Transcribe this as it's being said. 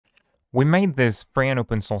We made this free and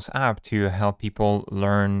open source app to help people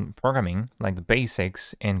learn programming, like the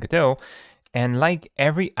basics in Godot. And like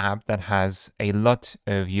every app that has a lot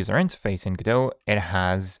of user interface in Godot, it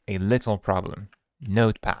has a little problem: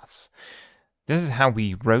 Notepaths. This is how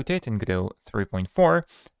we wrote it in Godot 3.4.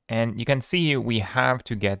 And you can see we have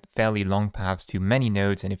to get fairly long paths to many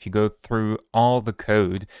nodes. And if you go through all the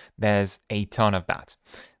code, there's a ton of that.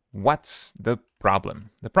 What's the problem?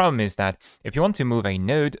 The problem is that if you want to move a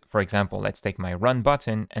node, for example, let's take my run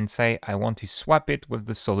button and say I want to swap it with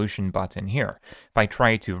the solution button here. If I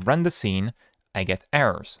try to run the scene, I get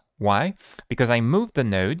errors. Why? Because I moved the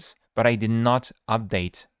nodes, but I did not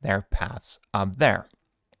update their paths up there.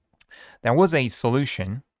 There was a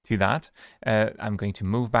solution to that. I'm going to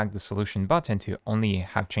move back the solution button to only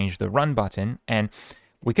have changed the run button, and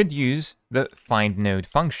we could use the find node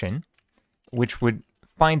function, which would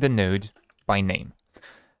find the node by name.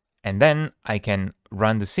 And then I can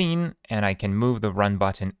run the scene and I can move the run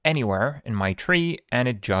button anywhere in my tree and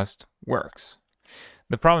it just works.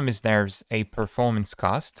 The problem is there's a performance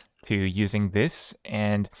cost to using this,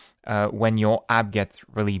 and when your app gets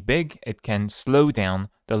really big, it can slow down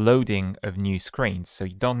the loading of new screens, so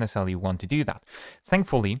you don't necessarily want to do that.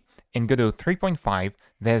 Thankfully, in Godot 3.5,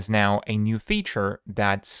 there's now a new feature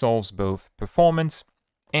that solves both performance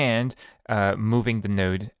and moving the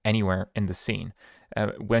node anywhere in the scene.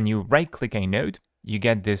 When you right-click a node, you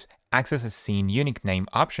get this Access a Scene Unique Name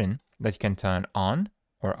option that you can turn on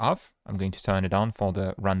or off. I'm going to turn it on for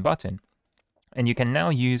the run button. And you can now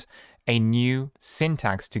use a new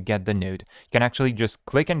syntax to get the node. You can actually just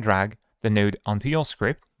click and drag the node onto your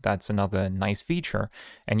script. That's another nice feature.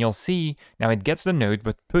 And you'll see now it gets the node,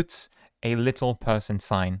 but puts a little person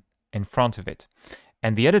sign in front of it.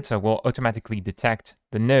 And the editor will automatically detect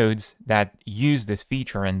the nodes that use this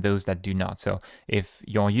feature and those that do not. So if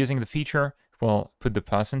you're using the feature, it will put the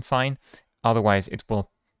person sign. Otherwise, it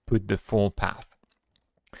will put the full path.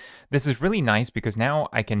 This is really nice because now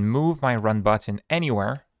I can move my run button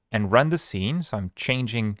anywhere and run the scene. So I'm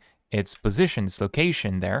changing its position, its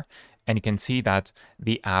location there. And you can see that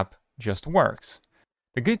the app just works.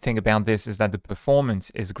 The good thing about this is that the performance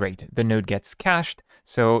is great. The node gets cached,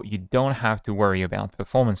 so you don't have to worry about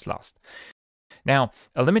performance loss. Now,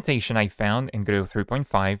 a limitation I found in Godot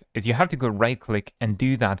 3.5 is you have to go right-click and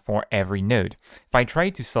do that for every node. If I try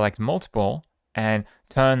to select multiple and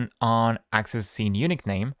turn on Access Scene Unique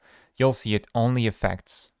Name, you'll see it only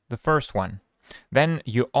affects the first one. Then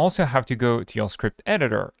you also have to go to your script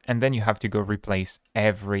editor, and then you have to go replace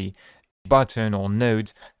every button or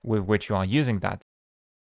node with which you are using that.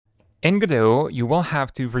 In Godot, you will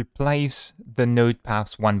have to replace the node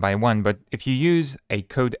paths one by one, but if you use a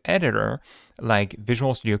code editor like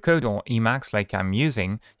Visual Studio Code or Emacs like I'm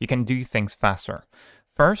using, you can do things faster.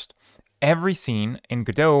 First, every scene in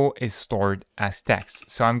Godot is stored as text.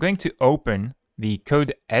 So I'm going to open the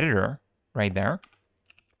code editor right there.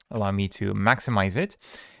 Allow me to maximize it.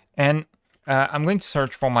 And I'm going to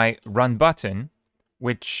search for my run button,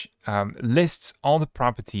 which lists all the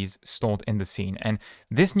properties stored in the scene. And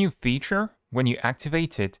this new feature, when you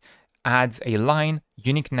activate it, adds a line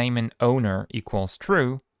unique name and owner equals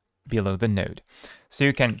true below the node. So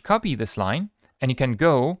you can copy this line and you can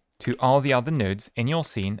go to all the other nodes in your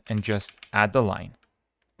scene and just add the line.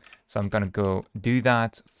 So I'm going to go do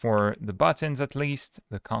that for the buttons at least,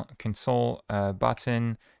 the console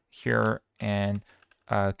button here and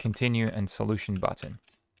continue and solution button.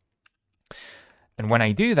 And when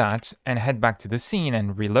I do that and head back to the scene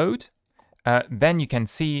and reload, then you can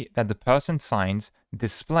see that the person signs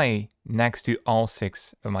display next to all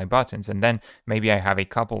 6 of my buttons. And then maybe I have a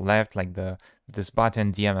couple left, like this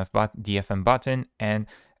button, DFM button, and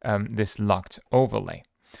this locked overlay.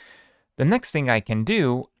 The next thing I can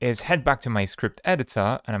do is head back to my script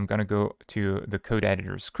editor, and I'm going to go to the code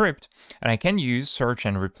editor script, and I can use search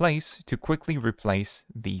and replace to quickly replace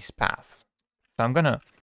these paths. So I'm going to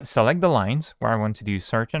select the lines where I want to do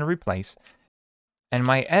search and replace. And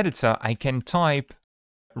my editor, I can type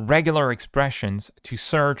regular expressions to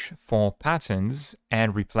search for patterns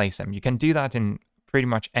and replace them. You can do that in pretty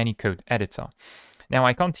much any code editor. Now,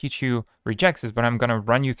 I can't teach you regexes, but I'm going to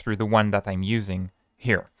run you through the one that I'm using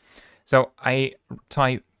here. So I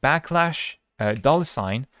type backslash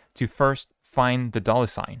 $sign to first find the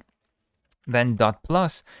 $sign. Then dot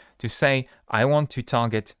plus to say I want to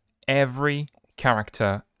target every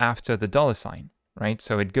character after the $sign, right?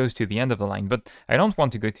 So it goes to the end of the line, but I don't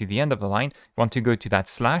want to go to the end of the line. I want to go to that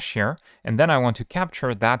slash here, and then I want to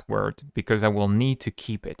capture that word because I will need to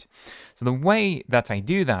keep it. So the way that I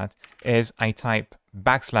do that is I type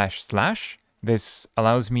 \/. This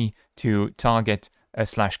allows me to target a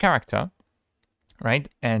slash character. right?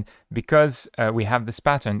 And because we have this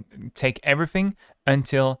pattern, take everything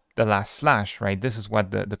until the last slash, right? This is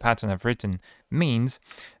what the pattern I've written means.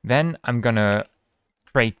 Then I'm gonna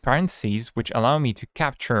create parentheses, which allow me to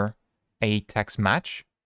capture a text match.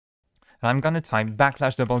 And I'm gonna type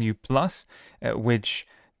 \w plus, which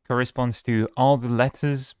corresponds to all the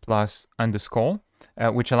letters plus underscore,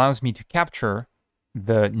 which allows me to capture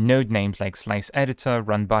the node names like slice editor,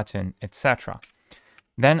 run button, etc.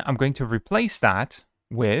 Then I'm going to replace that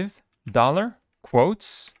with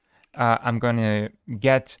 $quotes. I'm going to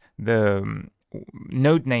get the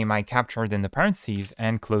node name I captured in the parentheses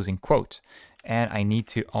and closing quote. And I need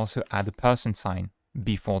to also add a % sign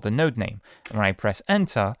before the node name. And when I press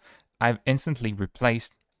enter, I've instantly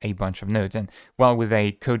replaced a bunch of nodes. And well, with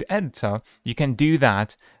a code editor, you can do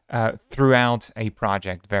that throughout a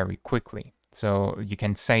project very quickly. So you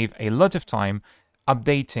can save a lot of time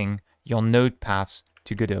updating your node paths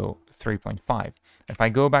to Godot 3.5. If I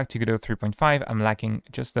go back to Godot 3.5, I'm lacking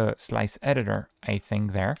just the slice editor, I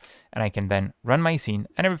think, there, and I can then run my scene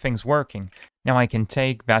and everything's working. Now I can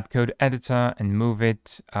take that code editor and move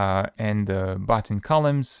it in the button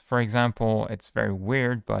columns, for example. It's very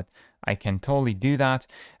weird, but I can totally do that.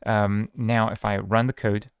 Now if I run the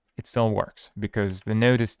code, it still works because the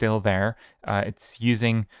node is still there. It's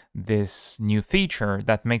using this new feature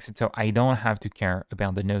that makes it so I don't have to care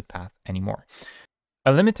about the node path anymore.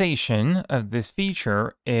 A limitation of this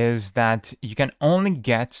feature is that you can only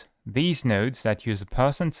get these nodes that use a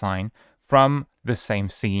 % sign from the same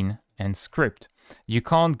scene and script. You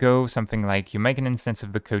can't go something like you make an instance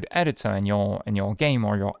of the code editor in your game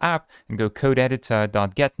or your app and go code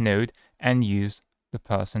editor.getNode and use the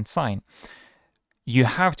 % sign. You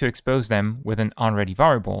have to expose them with an onReady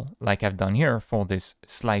variable, like I've done here for this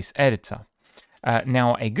slice editor.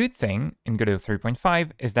 Now, a good thing in Godot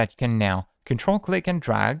 3.5 is that you can now control-click and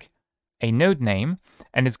drag a node name,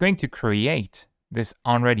 and it's going to create this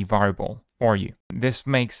onReady variable for you. This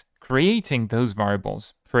makes creating those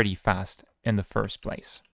variables pretty fast in the first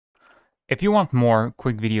place. If you want more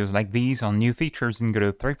quick videos like these on new features in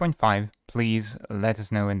Godot 3.5, please let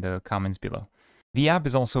us know in the comments below. The app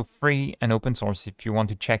is also free and open source if you want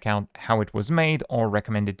to check out how it was made or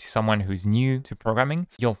recommend it to someone who's new to programming.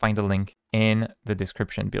 You'll find a link in the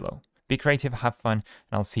description below. Be creative, have fun, and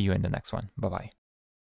I'll see you in the next one. Bye-bye.